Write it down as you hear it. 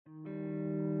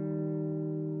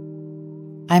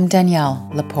I'm Danielle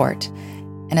Laporte,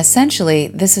 and essentially,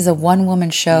 this is a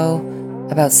one-woman show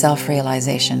about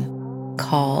self-realization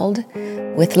called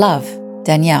With Love.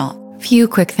 Danielle, few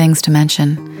quick things to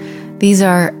mention. These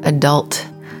are adult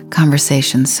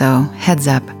conversations, so heads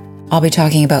up. I'll be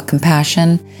talking about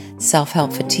compassion,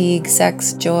 self-help fatigue,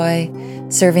 sex, joy,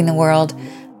 serving the world.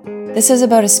 This is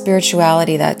about a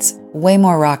spirituality that's way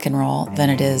more rock and roll than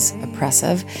it is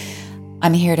oppressive.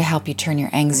 I'm here to help you turn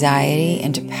your anxiety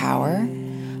into power.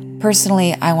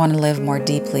 Personally, I want to live more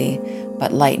deeply,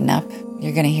 but lighten up.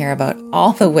 You're going to hear about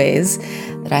all the ways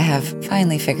that I have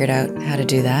finally figured out how to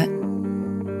do that.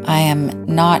 I am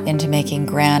not into making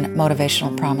grand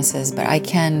motivational promises, but I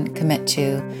can commit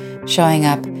to showing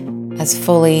up as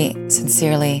fully,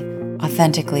 sincerely,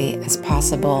 authentically as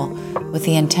possible with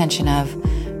the intention of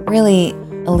really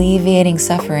alleviating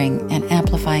suffering and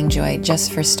amplifying joy.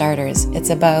 Just for starters,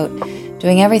 it's about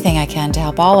doing everything I can to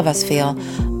help all of us feel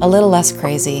a little less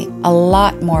crazy, a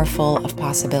lot more full of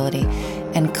possibility,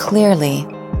 and clearly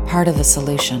part of the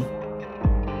solution.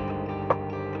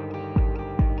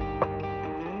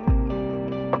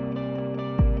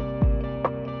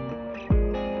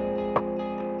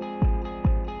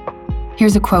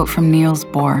 Here's a quote from Niels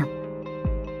Bohr.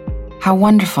 "How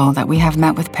wonderful that we have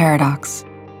met with paradox.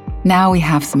 Now we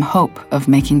have some hope of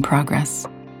making progress."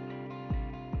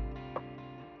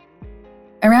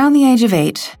 Around the age of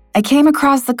 8, I came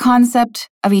across the concept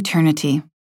of eternity.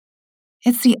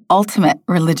 It's the ultimate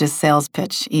religious sales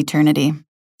pitch, eternity.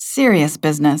 Serious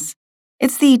business.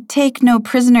 It's the take no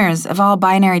prisoners of all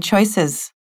binary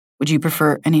choices. Would you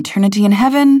prefer an eternity in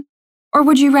heaven, or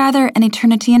would you rather an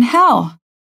eternity in hell?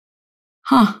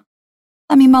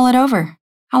 Let me mull it over.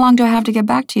 How long do I have to get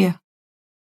back to you?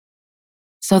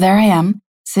 So there I am,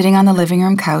 sitting on the living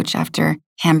room couch after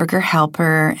Hamburger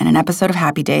Helper and an episode of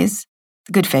Happy Days,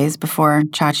 the good phase before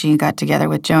Chachi got together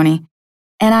with Joni,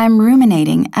 and I'm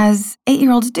ruminating, as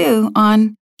 8-year-olds do,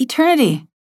 on eternity.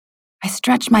 I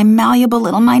stretched my malleable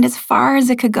little mind as far as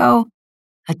it could go.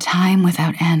 A time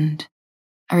without end,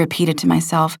 I repeated to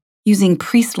myself, using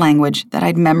priest language that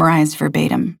I'd memorized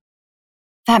verbatim.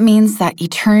 That means that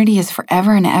eternity is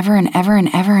forever and ever and ever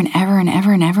and ever and ever and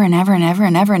ever and ever and ever and ever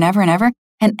and ever and ever and ever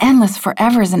and endless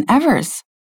forevers and evers.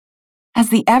 As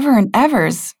the ever and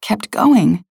evers kept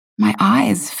going, my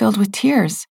eyes filled with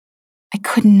tears. I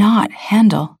could not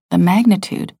handle the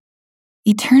magnitude.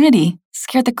 Eternity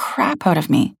scared the crap out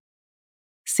of me.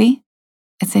 See,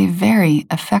 it's a very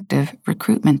effective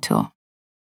recruitment tool.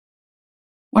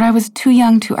 What I was too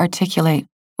young to articulate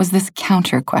was this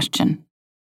counter question.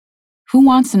 Who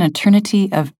wants an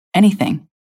eternity of anything?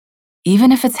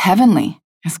 Even if it's heavenly,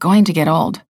 it's going to get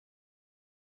old.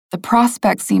 The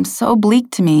prospect seemed so bleak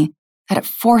to me that it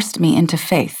forced me into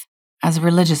faith, as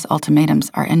religious ultimatums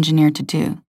are engineered to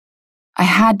do. I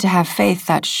had to have faith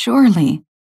that surely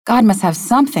God must have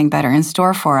something better in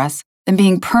store for us than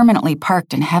being permanently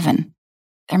parked in heaven.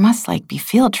 There must be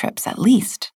field trips at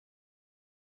least.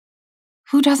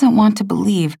 Who doesn't want to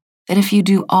believe that if you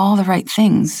do all the right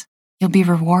things, you'll be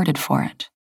rewarded for it?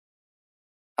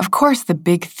 Of course, the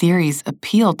big theories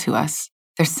appeal to us.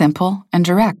 They're simple and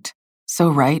direct, so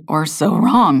right or so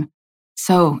wrong,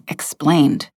 so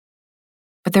explained.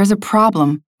 But there's a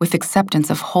problem with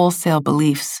acceptance of wholesale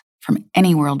beliefs from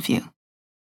any worldview.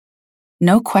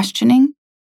 No questioning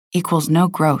equals no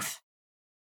growth.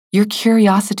 Your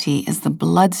curiosity is the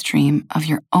bloodstream of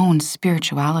your own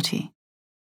spirituality.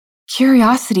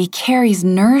 Curiosity carries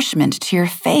nourishment to your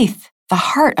faith,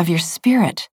 the heart of your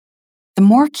spirit. The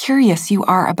more curious you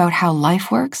are about how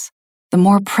life works, the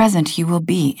more present you will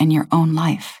be in your own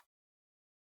life.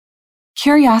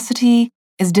 Curiosity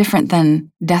is different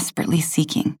than desperately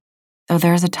seeking, though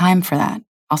there is a time for that,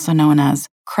 also known as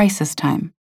crisis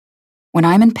time. When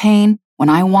I'm in pain, when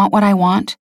I want what I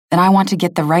want, then I want to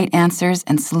get the right answers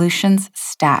and solutions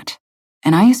stat.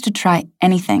 And I used to try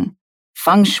anything.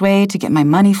 Feng shui to get my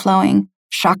money flowing,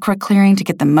 chakra clearing to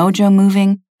get the mojo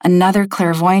moving, another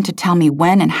clairvoyant to tell me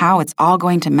when and how it's all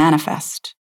going to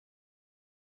manifest.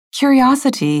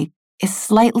 Curiosity is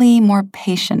slightly more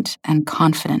patient and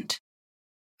confident.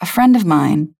 A friend of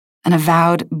mine, an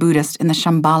avowed Buddhist in the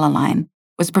Shambhala line,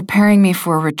 was preparing me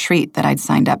for a retreat that I'd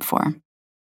signed up for.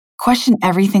 Question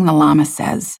everything the Lama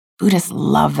says. Buddhists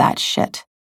love that shit.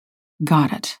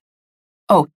 Got it.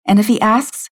 Oh, and if he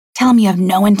asks, tell him you have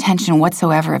no intention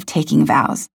whatsoever of taking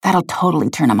vows. That'll totally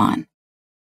turn him on.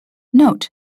 Note,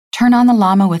 turn on the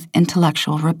Lama with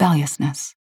intellectual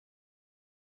rebelliousness.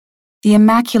 The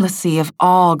immaculacy of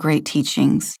all great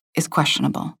teachings is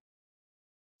questionable.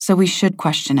 So we should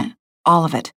question it, all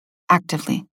of it,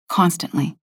 actively,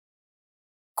 constantly.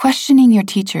 Questioning your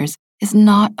teachers is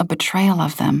not a betrayal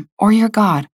of them, or your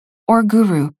God, or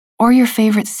guru, or your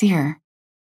favorite seer.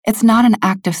 It's not an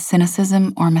act of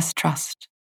cynicism or mistrust.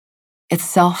 It's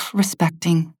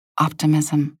self-respecting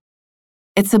optimism.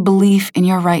 It's a belief in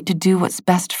your right to do what's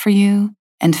best for you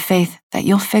and faith that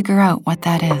you'll figure out what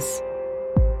that is.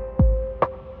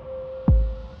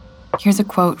 Here's a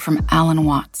quote from Alan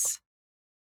Watts.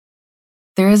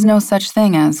 There is no such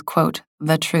thing as, quote,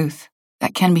 the truth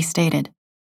that can be stated.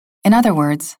 In other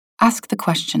words, ask the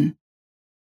question,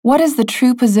 what is the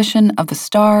true position of the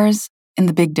stars in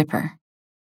the Big Dipper?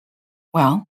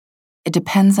 Well, it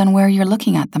depends on where you're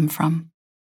looking at them from.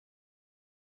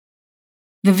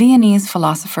 The Viennese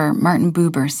philosopher Martin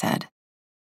Buber said,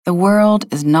 the world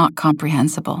is not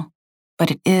comprehensible,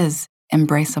 but it is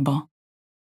embraceable.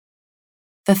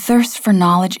 The thirst for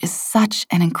knowledge is such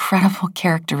an incredible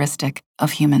characteristic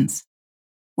of humans.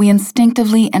 We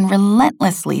instinctively and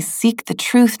relentlessly seek the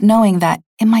truth, knowing that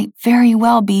it might very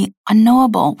well be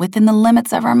unknowable within the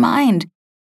limits of our mind,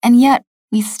 and yet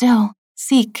we still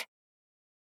seek.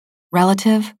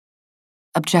 Relative,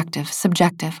 objective,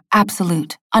 subjective,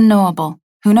 absolute, unknowable,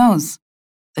 who knows?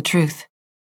 The truth.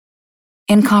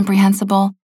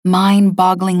 Incomprehensible,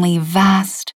 mind-bogglingly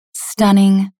vast,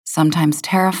 stunning, sometimes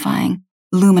terrifying,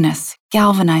 luminous,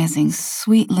 galvanizing,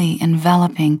 sweetly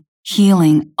enveloping,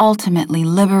 healing, ultimately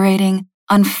liberating,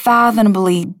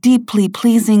 unfathomably, deeply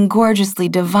pleasing, gorgeously,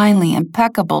 divinely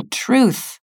impeccable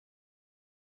truth.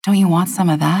 Don't you want some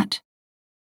of that?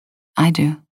 I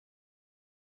do.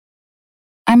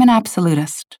 I'm an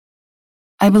absolutist.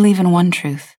 I believe in one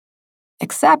truth.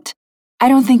 Except, I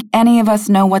don't think any of us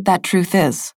know what that truth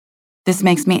is. This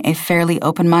makes me a fairly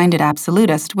open-minded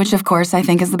absolutist, which of course I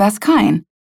think is the best kind.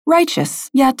 Righteous,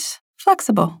 yet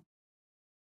flexible.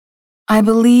 I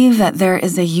believe that there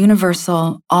is a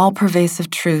universal, all-pervasive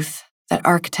truth that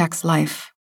architects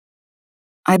life.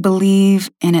 I believe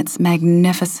in its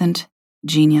magnificent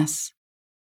genius.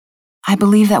 I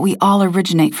believe that we all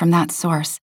originate from that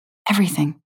source,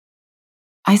 everything.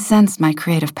 I sense my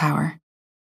creative power.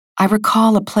 I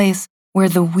recall a place where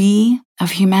the we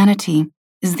of humanity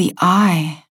is the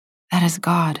I that is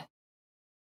God.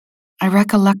 I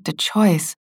recollect a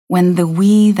choice when the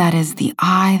we that is the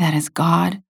I that is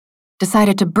God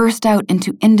decided to burst out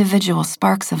into individual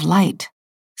sparks of light,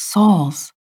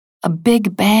 souls, a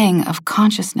big bang of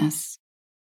consciousness.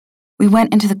 We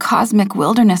went into the cosmic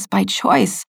wilderness by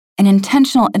choice, an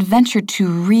intentional adventure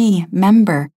to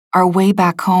remember our way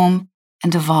back home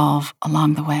and evolve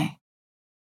along the way.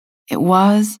 It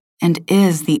was and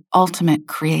is the ultimate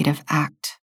creative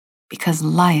act, because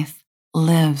life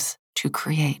lives to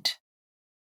create.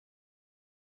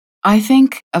 I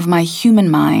think of my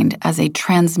human mind as a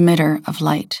transmitter of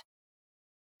light.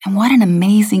 And what an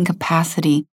amazing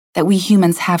capacity that we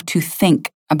humans have to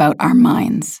think about our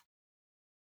minds.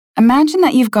 Imagine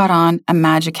that you've got on a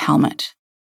magic helmet.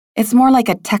 It's more like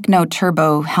a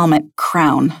techno-turbo helmet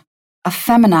crown, a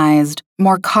feminized,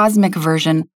 more cosmic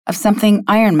version of something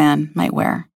Iron Man might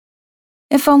wear.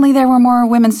 If only there were more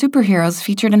women superheroes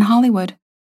featured in Hollywood.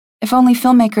 If only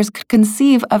filmmakers could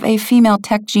conceive of a female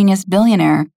tech genius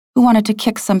billionaire who wanted to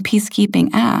kick some peacekeeping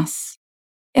ass.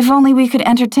 If only we could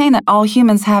entertain that all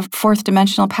humans have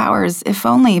fourth-dimensional powers, if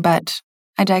only, but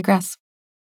I digress.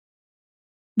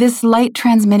 This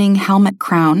light-transmitting helmet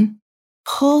crown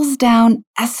pulls down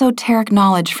esoteric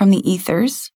knowledge from the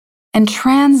ethers and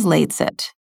translates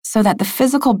it so that the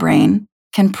physical brain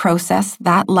can process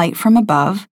that light from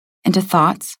above into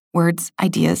thoughts, words,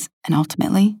 ideas, and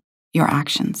ultimately, your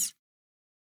actions.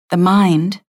 The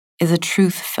mind is a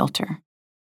truth filter.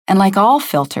 And like all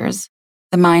filters,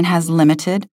 the mind has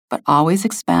limited but always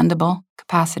expandable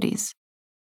capacities.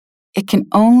 It can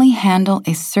only handle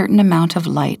a certain amount of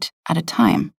light at a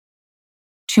time.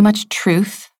 Too much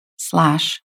truth/light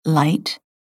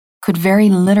could very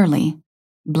literally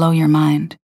blow your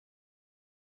mind.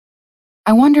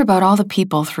 I wonder about all the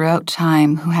people throughout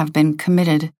time who have been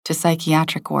committed to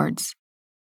psychiatric wards.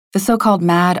 The so-called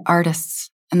mad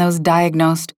artists and those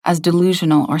diagnosed as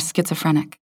delusional or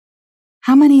schizophrenic.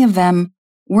 How many of them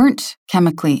weren't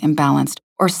chemically imbalanced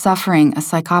or suffering a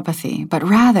psychopathy, but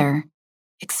rather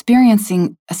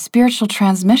experiencing a spiritual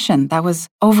transmission that was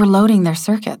overloading their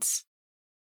circuits?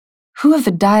 Who of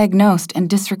the diagnosed and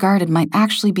disregarded might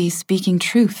actually be speaking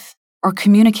truth or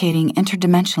communicating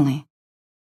interdimensionally?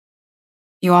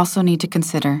 You also need to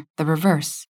consider the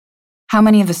reverse. How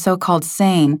many of the so-called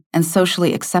sane and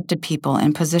socially accepted people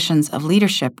in positions of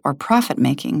leadership or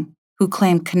profit-making who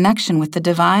claim connection with the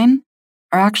divine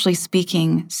are actually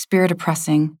speaking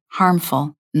spirit-oppressing,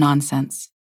 harmful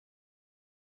nonsense?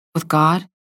 With God,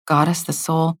 Goddess, the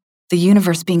soul, the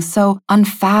universe being so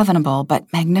unfathomable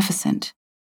but magnificent,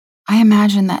 I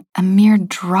imagine that a mere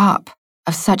drop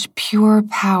of such pure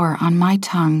power on my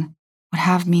tongue would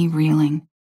have me reeling.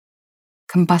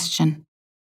 Combustion,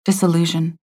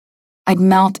 disillusion. I'd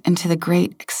melt into the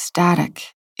great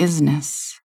ecstatic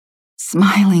isness,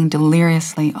 smiling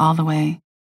deliriously all the way,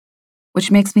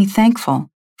 which makes me thankful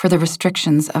for the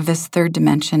restrictions of this third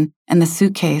dimension and the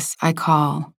suitcase I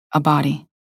call a body.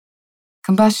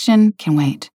 Combustion can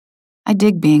wait. I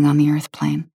dig being on the earth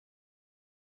plane.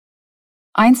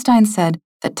 Einstein said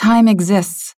that time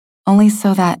exists only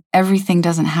so that everything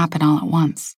doesn't happen all at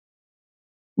once.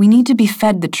 We need to be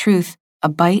fed the truth a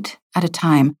bite at a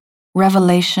time,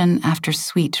 revelation after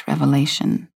sweet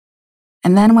revelation.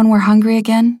 And then when we're hungry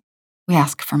again, we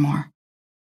ask for more.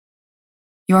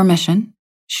 Your mission,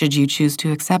 should you choose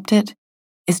to accept it,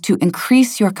 is to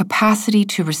increase your capacity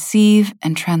to receive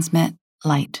and transmit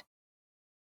light.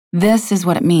 This is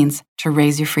what it means to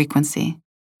raise your frequency,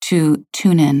 to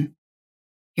tune in.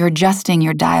 You're adjusting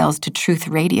your dials to truth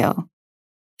radio,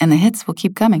 and the hits will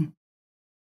keep coming.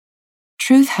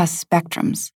 Truth has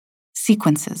spectrums,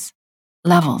 sequences,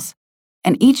 levels,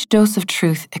 and each dose of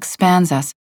truth expands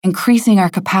us, increasing our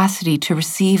capacity to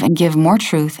receive and give more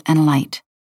truth and light.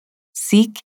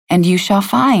 Seek, and you shall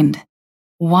find,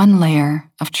 one layer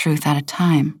of truth at a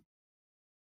time.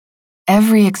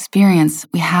 Every experience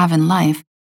we have in life,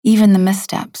 even the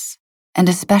missteps, and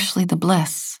especially the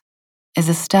bliss, is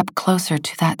a step closer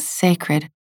to that sacred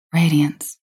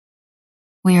radiance.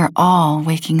 We are all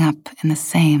waking up in the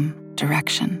same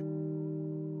direction.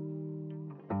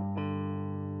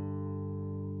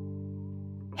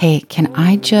 Hey, can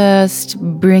I just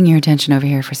bring your attention over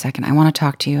here for a second? I want to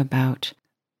talk to you about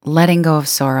letting go of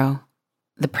sorrow.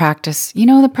 The practice,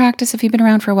 if you've been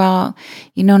around for a while,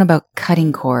 you've known about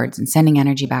cutting cords and sending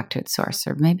energy back to its source,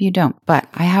 or maybe you don't. But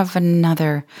I have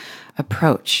another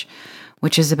approach,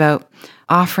 which is about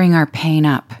offering our pain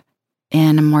up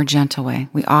in a more gentle way.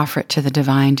 We offer it to the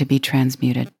divine to be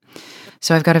transmuted.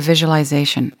 So I've got a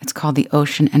visualization. It's called the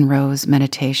Ocean and Rose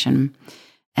Meditation.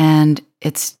 And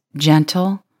it's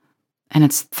gentle and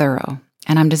it's thorough.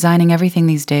 And I'm designing everything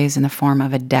these days in the form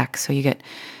of a deck. So you get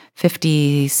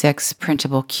 56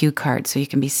 printable cue cards. So you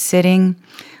can be sitting,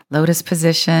 lotus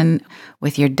position,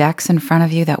 with your decks in front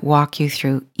of you that walk you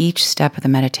through each step of the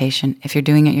meditation if you're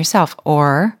doing it yourself.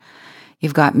 Or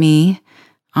you've got me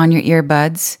on your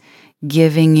earbuds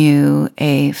giving you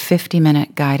a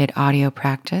 50-minute guided audio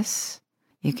practice.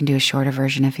 You can do a shorter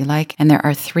version if you like. And there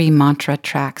are 3 mantra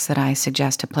tracks that I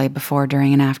suggest to play before,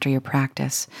 during, and after your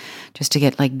practice, just to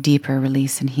get deeper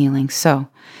release and healing. So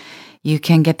you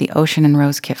can get the Ocean and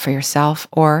Rose kit for yourself,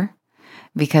 or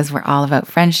because we're all about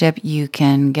friendship, you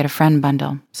can get a friend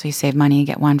bundle. So you save money, you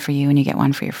get one for you and you get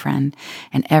one for your friend.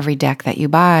 And every deck that you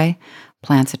buy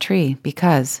plants a tree,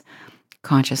 because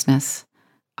consciousness,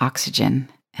 oxygen,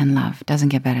 and love doesn't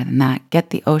get better than that. Get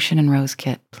the Ocean and Rose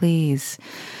kit, please.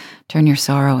 Turn your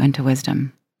sorrow into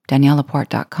wisdom.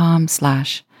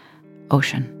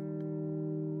 DanielleLaporte.com/ocean.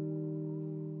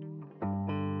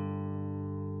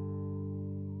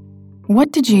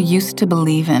 What did you used to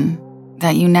believe in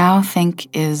that you now think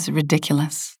is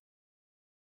ridiculous?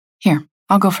 Here,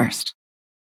 I'll go first.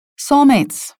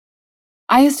 Soulmates.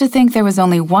 I used to think there was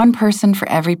only one person for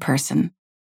every person,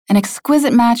 an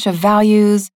exquisite match of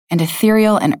values and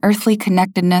ethereal and earthly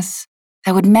connectedness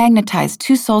that would magnetize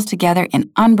 2 souls together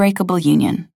in unbreakable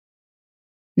union.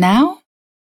 Now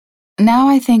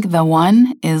I think the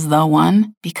one is the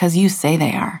one because you say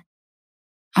they are.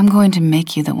 I'm going to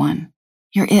make you the one.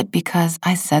 You're it because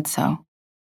I said so.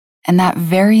 And that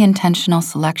very intentional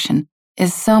selection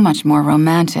is so much more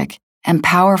romantic and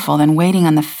powerful than waiting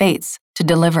on the fates to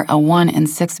deliver a 1 in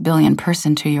 6 billion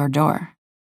person to your door.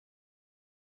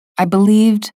 I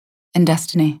believed in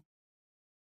destiny.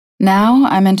 Now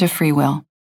I'm into free will.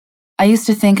 I used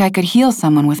to think I could heal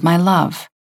someone with my love.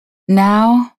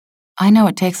 Now I know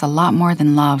it takes a lot more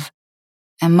than love,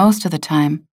 and most of the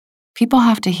time, people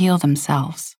have to heal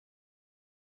themselves.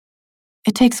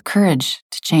 It takes courage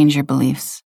to change your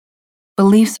beliefs.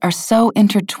 Beliefs are so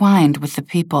intertwined with the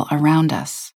people around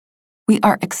us. We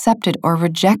are accepted or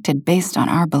rejected based on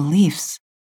our beliefs.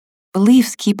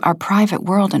 Beliefs keep our private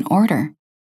world in order.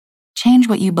 Change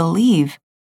what you believe,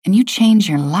 and you change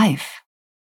your life.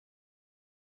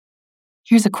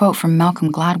 Here's a quote from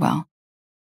Malcolm Gladwell.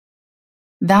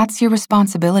 That's your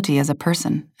responsibility as a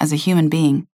person, as a human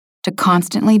being, to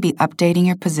constantly be updating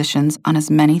your positions on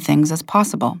as many things as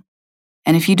possible.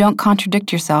 And if you don't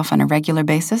contradict yourself on a regular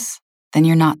basis, then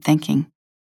you're not thinking.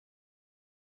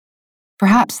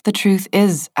 Perhaps the truth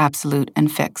is absolute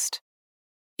and fixed.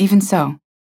 Even so,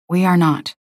 we are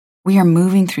not. We are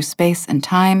moving through space and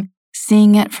time,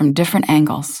 seeing it from different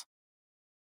angles.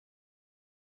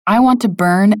 I want to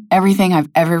burn everything I've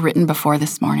ever written before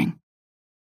this morning.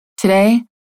 Today,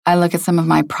 I look at some of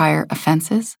my prior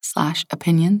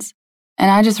offenses/opinions, and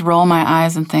I just roll my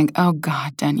eyes and think, oh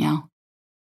God, Danielle.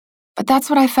 But that's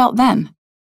what I felt then,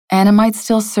 and it might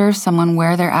still serve someone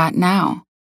where they're at now.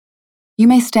 You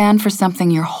may stand for something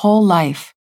your whole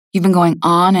life. You've been going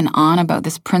on and on about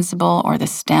this principle or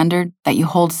this standard that you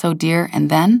hold so dear, and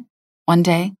then, one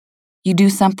day, you do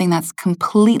something that's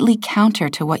completely counter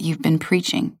to what you've been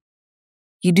preaching.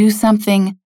 You do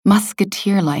something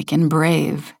musketeer-like and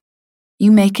brave.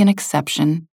 You make an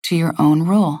exception to your own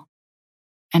rule.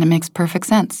 And it makes perfect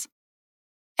sense.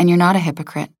 And you're not a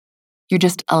hypocrite. You're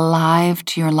just alive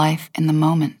to your life in the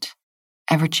moment,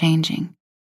 ever-changing.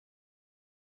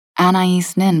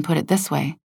 Anais Nin put it this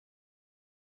way: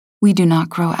 we do not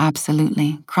grow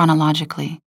absolutely,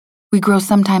 chronologically. We grow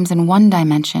sometimes in one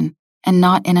dimension and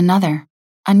not in another,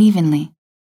 unevenly.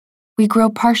 We grow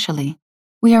partially.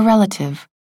 We are relative.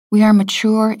 We are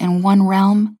mature in one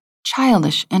realm,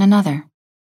 childish in another.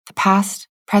 The past,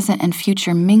 present, and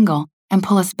future mingle and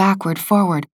pull us backward,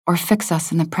 forward, or fix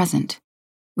us in the present.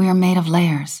 We are made of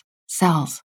layers,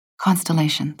 cells,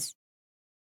 constellations.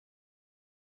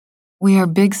 We are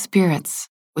big spirits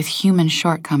with human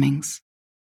shortcomings.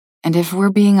 And if we're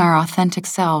being our authentic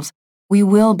selves, we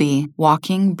will be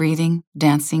walking, breathing,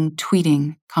 dancing,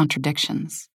 tweeting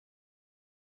contradictions.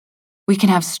 We can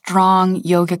have strong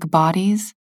yogic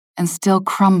bodies and still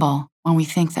crumble when we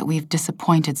think that we've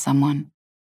disappointed someone.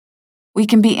 We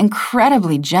can be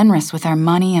incredibly generous with our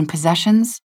money and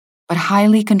possessions, but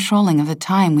highly controlling of the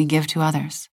time we give to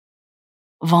others.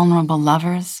 Vulnerable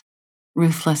lovers,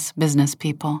 ruthless business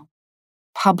people,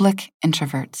 public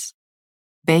introverts,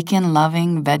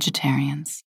 bacon-loving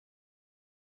vegetarians.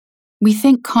 We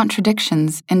think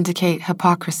contradictions indicate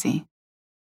hypocrisy,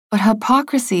 but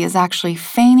hypocrisy is actually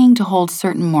feigning to hold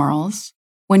certain morals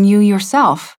when you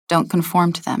yourself don't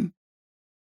conform to them.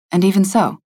 And even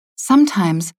so,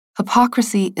 sometimes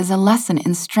hypocrisy is a lesson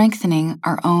in strengthening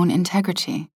our own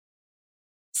integrity.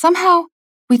 Somehow,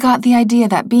 we got the idea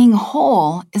that being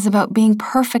whole is about being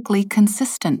perfectly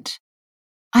consistent.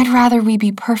 I'd rather we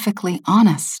be perfectly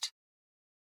honest.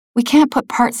 We can't put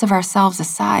parts of ourselves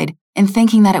aside in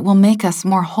thinking that it will make us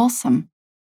more wholesome.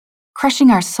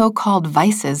 Crushing our so-called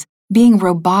vices, being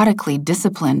robotically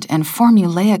disciplined and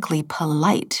formulaically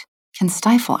polite can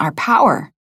stifle our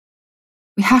power.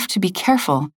 We have to be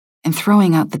careful in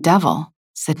throwing out the devil,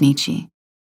 said Nietzsche,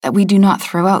 that we do not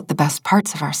throw out the best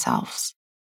parts of ourselves.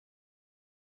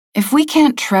 If we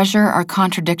can't treasure our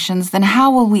contradictions, then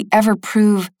how will we ever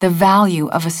prove the value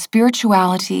of a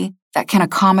spirituality that can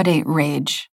accommodate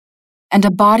rage, and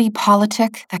a body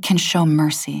politic that can show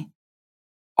mercy,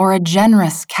 or a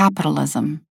generous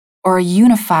capitalism, or a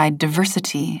unified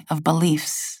diversity of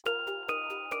beliefs?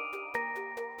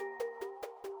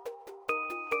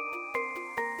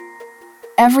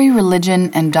 Every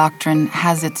religion and doctrine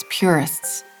has its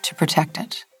purists to protect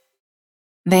it.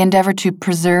 They endeavor to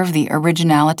preserve the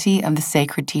originality of the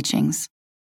sacred teachings.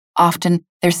 Often,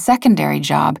 their secondary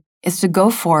job is to go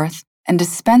forth and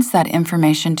dispense that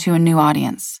information to a new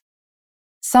audience.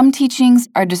 Some teachings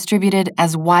are distributed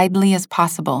as widely as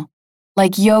possible,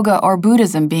 like yoga or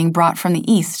Buddhism being brought from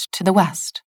the East to the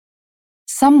West.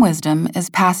 Some wisdom is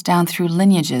passed down through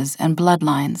lineages and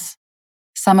bloodlines.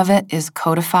 Some of it is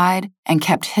codified and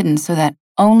kept hidden so that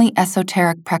only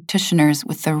esoteric practitioners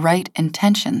with the right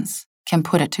intentions can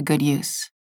put it to good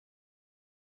use.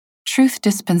 Truth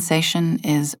dispensation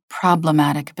is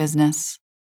problematic business.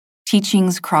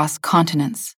 Teachings cross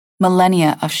continents,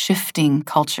 millennia of shifting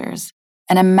cultures,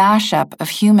 and a mashup of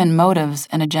human motives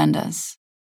and agendas.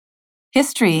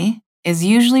 History is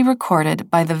usually recorded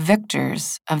by the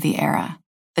victors of the era,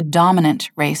 the dominant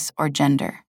race or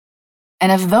gender.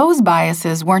 And if those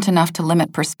biases weren't enough to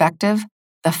limit perspective,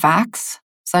 the facts,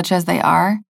 such as they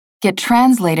are, get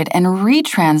translated and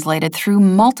retranslated through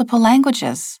multiple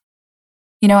languages.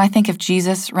 You know, I think if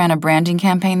Jesus ran a branding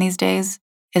campaign these days,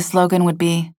 his slogan would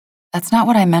be, "That's not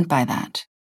what I meant by that."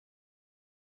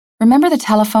 Remember the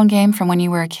telephone game from when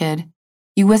you were a kid?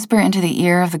 You whisper into the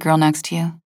ear of the girl next to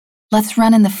you, "Let's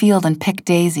run in the field and pick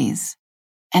daisies."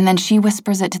 And then she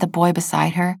whispers it to the boy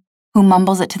beside her, who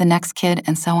mumbles it to the next kid,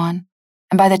 and so on.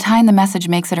 And by the time the message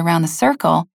makes it around the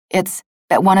circle, it's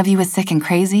that one of you is sick and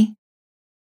crazy.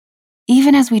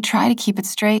 Even as we try to keep it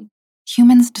straight,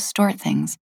 humans distort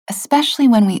things, especially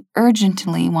when we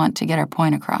urgently want to get our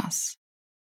point across.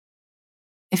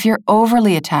 If you're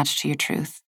overly attached to your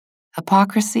truth,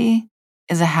 hypocrisy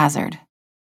is a hazard,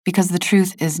 because the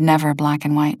truth is never black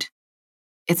and white.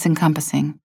 It's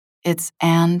encompassing. It's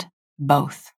and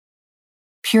both.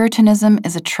 Puritanism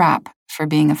is a trap for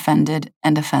being offended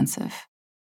and offensive.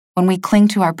 When we cling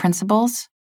to our principles,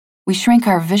 we shrink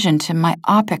our vision to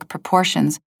myopic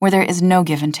proportions where there is no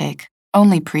give and take,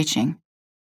 only preaching.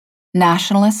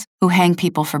 Nationalists who hang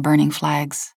people for burning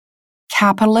flags.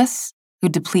 Capitalists who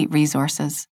deplete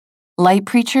resources. Light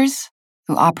preachers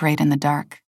who operate in the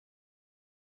dark.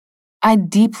 I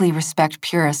deeply respect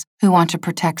purists who want to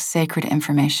protect sacred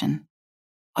information.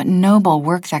 What noble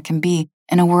work that can be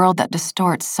in a world that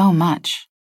distorts so much.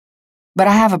 But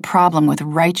I have a problem with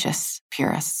righteous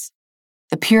purists,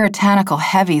 the puritanical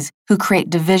heavies who create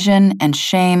division and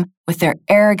shame with their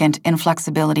arrogant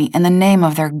inflexibility in the name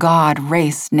of their God,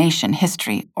 race, nation,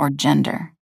 history, or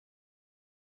gender.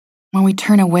 When we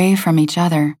turn away from each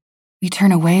other, we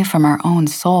turn away from our own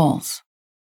souls.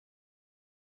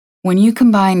 When you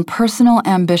combine personal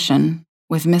ambition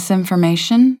with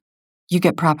misinformation, you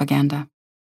get propaganda.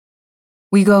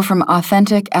 We go from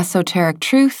authentic esoteric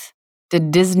truth to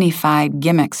Disney-fied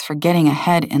gimmicks for getting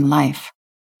ahead in life.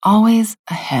 Always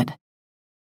ahead.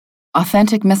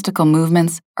 Authentic mystical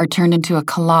movements are turned into a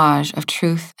collage of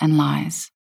truth and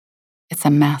lies. It's a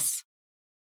mess.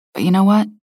 But you know what?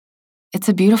 It's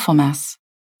a beautiful mess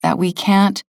that we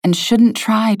can't and shouldn't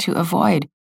try to avoid.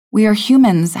 We are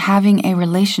humans having a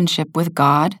relationship with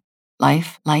God,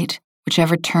 life, light,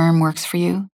 whichever term works for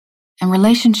you, and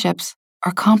relationships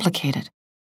are complicated.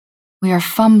 We are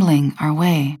fumbling our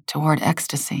way toward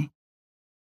ecstasy.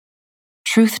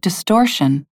 Truth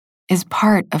distortion is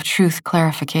part of truth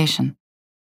clarification.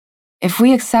 If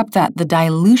we accept that the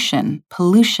dilution,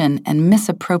 pollution, and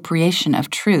misappropriation of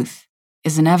truth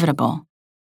is inevitable,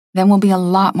 then we'll be a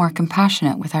lot more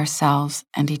compassionate with ourselves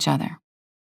and each other.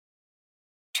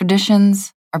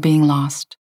 Traditions are being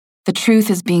lost. The truth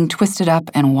is being twisted up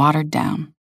and watered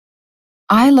down.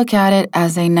 I look at it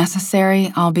as a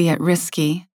necessary, albeit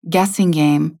risky, guessing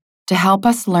game to help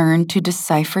us learn to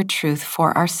decipher truth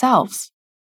for ourselves.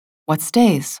 What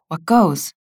stays? What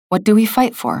goes? What do we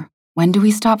fight for? When do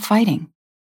we stop fighting?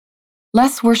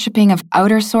 Less worshiping of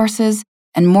outer sources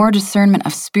and more discernment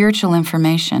of spiritual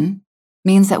information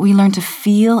means that we learn to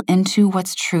feel into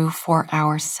what's true for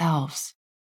ourselves.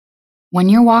 When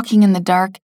you're walking in the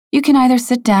dark, you can either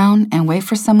sit down and wait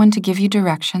for someone to give you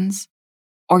directions,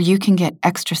 or you can get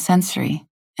extrasensory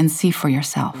and see for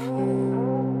yourself.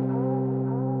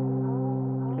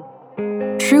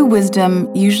 True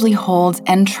wisdom usually holds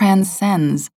and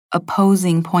transcends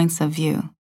opposing points of view.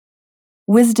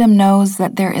 Wisdom knows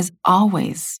that there is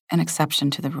always an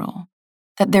exception to the rule,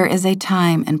 that there is a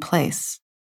time and place,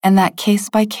 and that case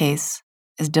by case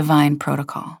is divine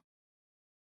protocol.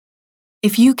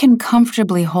 If you can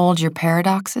comfortably hold your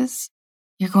paradoxes,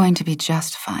 you're going to be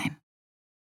just fine.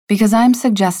 Because I'm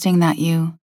suggesting that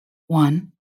you,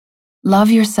 1,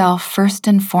 love yourself first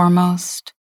and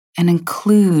foremost, and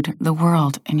include the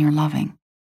world in your loving.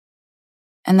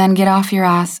 And then get off your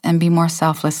ass and be more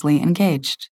selflessly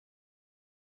engaged.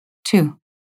 2,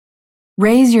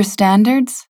 raise your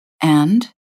standards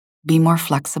and be more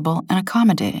flexible and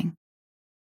accommodating.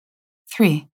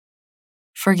 3,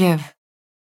 forgive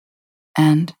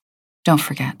and don't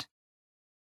forget.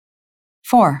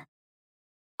 4,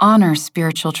 honor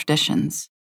spiritual traditions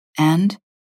and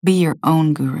be your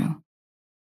own guru.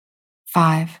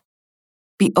 5,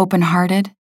 be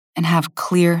open-hearted and have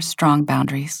clear, strong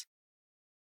boundaries.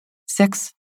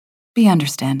 6, be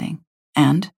understanding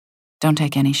and don't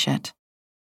take any shit.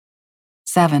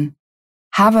 7,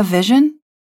 have a vision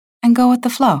and go with the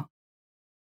flow.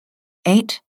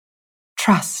 8,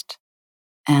 trust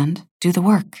and do the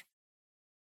work.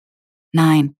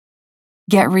 9,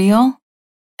 get real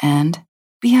and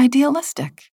be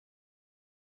idealistic.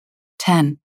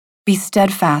 10, be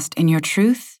steadfast in your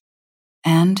truth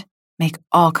and make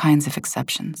all kinds of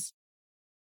exceptions.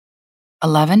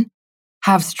 11,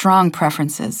 have strong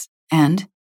preferences and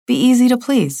be easy to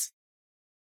please.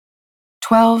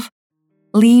 12,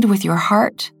 lead with your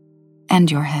heart and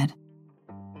your head.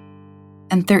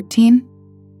 And 13,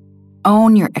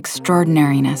 own your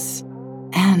extraordinariness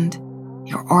and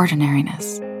your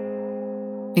ordinariness.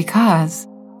 Because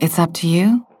it's up to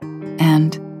you,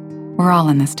 and we're all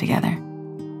in this together.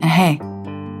 And hey,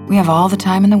 we have all the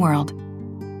time in the world,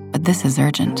 but this is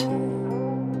urgent.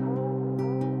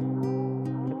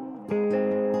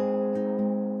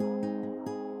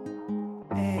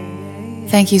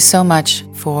 Thank you so much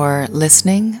for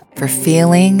listening, for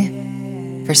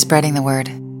feeling, for spreading the word.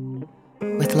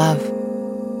 With love.